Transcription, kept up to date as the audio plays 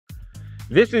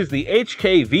This is the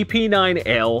HK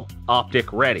VP9L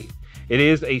Optic Ready. It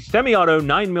is a semi-auto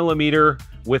 9mm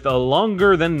with a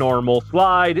longer than normal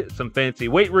slide, some fancy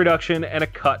weight reduction, and a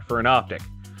cut for an optic.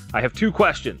 I have two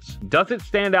questions. Does it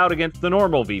stand out against the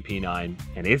normal VP9?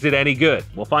 And is it any good?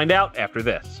 We'll find out after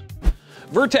this.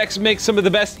 Vertex makes some of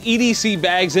the best EDC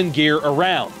bags and gear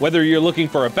around. Whether you're looking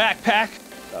for a backpack,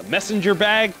 a messenger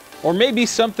bag, or maybe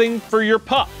something for your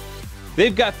pup.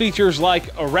 They've got features like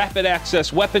a rapid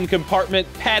access weapon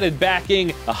compartment, padded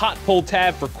backing, a hot pull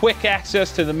tab for quick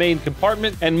access to the main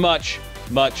compartment, and much,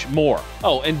 much more.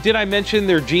 Oh, and did I mention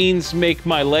their jeans make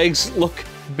my legs look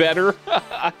better?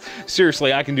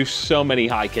 Seriously, I can do so many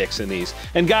high kicks in these.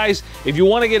 And guys, if you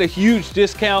want to get a huge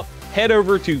discount, head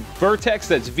over to Vertex,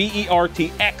 that's VERTX.com,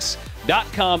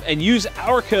 and use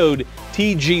our code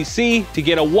TGC to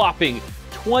get a whopping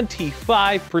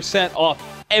 25%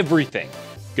 off everything.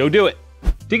 Go do it.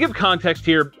 To give context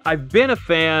here, I've been a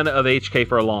fan of HK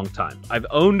for a long time. I've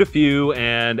owned a few,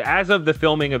 and as of the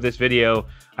filming of this video,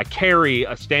 I carry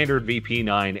a standard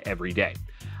VP9 every day.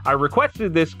 I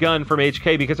requested this gun from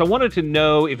HK because I wanted to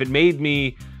know if it made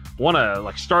me want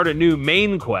to start a new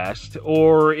main quest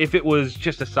or if it was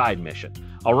just a side mission.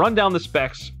 I'll run down the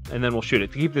specs and then we'll shoot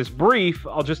it. To keep this brief,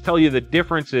 I'll just tell you the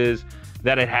differences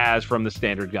that it has from the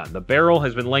standard gun. The barrel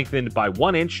has been lengthened by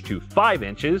 1 inch to 5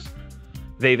 inches.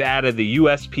 They've added the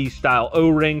USP style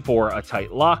O-ring for a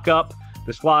tight lockup.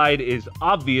 The slide is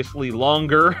obviously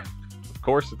longer. Of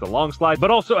course, it's a long slide,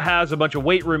 but also has a bunch of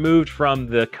weight removed from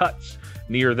the cuts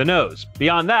near the nose.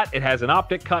 Beyond that, it has an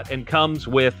optic cut and comes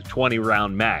with 20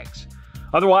 round mags.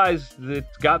 Otherwise,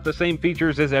 it's got the same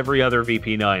features as every other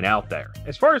VP9 out there.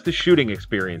 As far as the shooting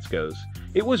experience goes,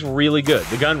 it was really good.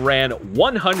 The gun ran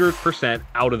 100%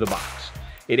 out of the box.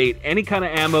 It ate any kind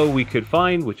of ammo we could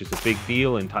find, which is a big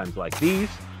deal in times like these.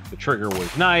 The trigger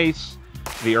was nice.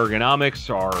 The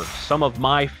ergonomics are some of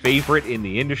my favorite in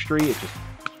the industry. It just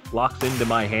locks into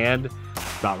my hand.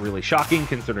 It's not really shocking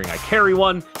considering I carry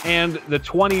one. And the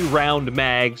 20 round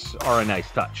mags are a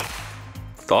nice touch.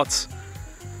 Thoughts?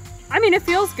 I mean, it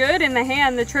feels good in the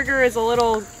hand. The trigger is a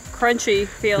little crunchy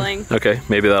feeling. Okay,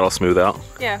 maybe that'll smooth out.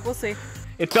 Yeah, we'll see.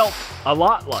 It felt a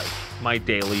lot like my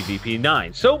daily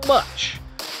VP9, so much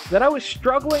that I was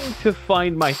struggling to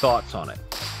find my thoughts on it.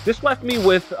 This left me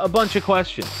with a bunch of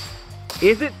questions.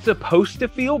 Is it supposed to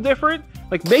feel different?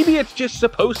 Like, maybe it's just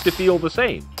supposed to feel the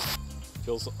same.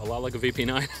 Feels a lot like a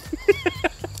VP9.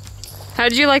 How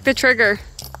did you like the trigger?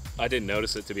 I didn't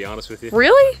notice it, to be honest with you.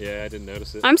 Really? Yeah, I didn't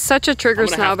notice it. I'm such a trigger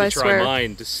snob, I swear. I'm gonna have to try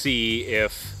mine to see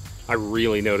if I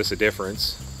really notice a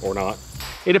difference or not.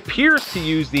 It appears to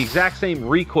use the exact same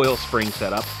recoil spring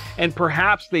setup, and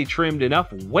perhaps they trimmed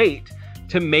enough weight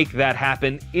to make that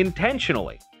happen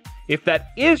intentionally. If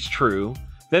that is true,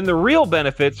 then the real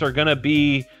benefits are gonna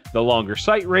be the longer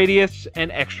sight radius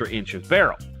and extra inch of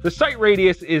barrel. The sight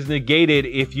radius is negated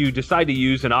if you decide to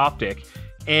use an optic,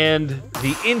 and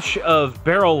the inch of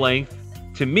barrel length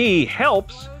to me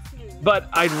helps, but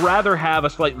I'd rather have a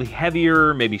slightly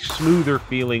heavier, maybe smoother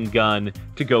feeling gun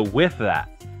to go with that.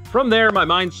 From there, my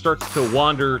mind starts to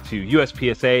wander to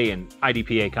USPSA and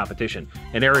IDPA competition,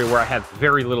 an area where I have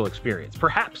very little experience.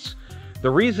 Perhaps the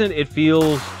reason it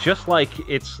feels just like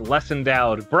its less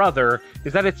endowed brother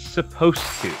is that it's supposed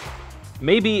to.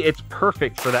 Maybe it's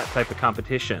perfect for that type of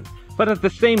competition. But at the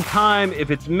same time,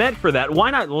 if it's meant for that, why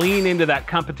not lean into that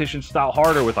competition style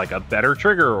harder with like a better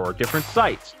trigger or different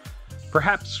sights?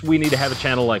 Perhaps we need to have a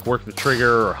channel like Work the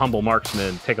Trigger or Humble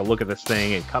Marksman take a look at this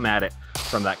thing and come at it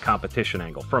from that competition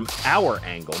angle. From our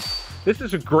angle, this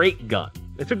is a great gun.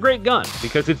 It's a great gun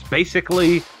because it's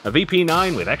basically a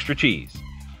VP9 with extra cheese.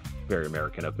 Very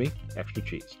American of me, extra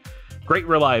cheese. Great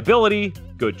reliability,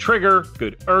 good trigger,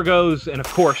 good ergos, and of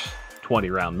course, 20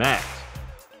 round mags.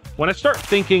 When I start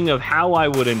thinking of how I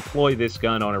would employ this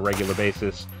gun on a regular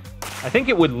basis, I think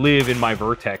it would live in my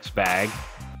Vertex bag,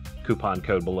 coupon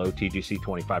code below, TGC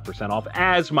 25% off,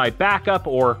 as my backup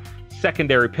or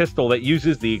secondary pistol that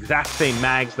uses the exact same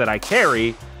mags that I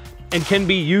carry and can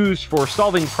be used for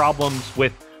solving problems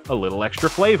with a little extra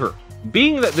flavor.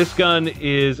 Being that this gun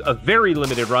is a very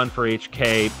limited run for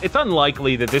HK, it's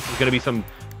unlikely that this is going to be some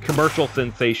commercial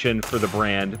sensation for the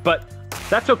brand, but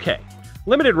that's okay.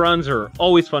 Limited runs are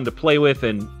always fun to play with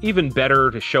and even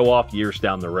better to show off years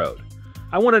down the road.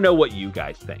 I want to know what you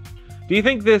guys think. Do you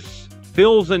think this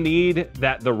fills a need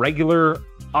that the regular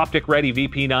Optic Ready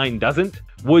VP9 doesn't?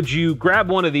 Would you grab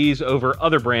one of these over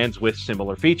other brands with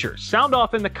similar features? Sound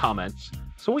off in the comments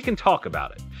so we can talk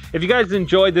about it. If you guys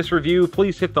enjoyed this review,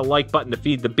 please hit the like button to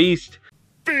feed the beast.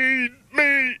 Feed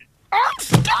me! I'm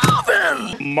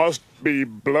starving! Must be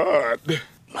blood.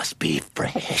 Must be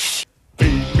fresh.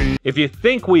 Feed me. If you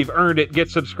think we've earned it, get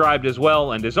subscribed as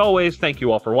well. And as always, thank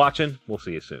you all for watching. We'll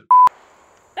see you soon.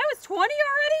 That was 20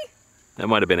 already? That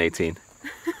might have been 18.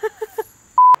 You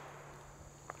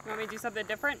want me to do something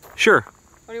different? Sure.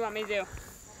 What do you want me to do?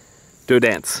 Do a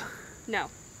dance. No.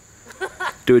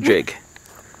 Do a jig.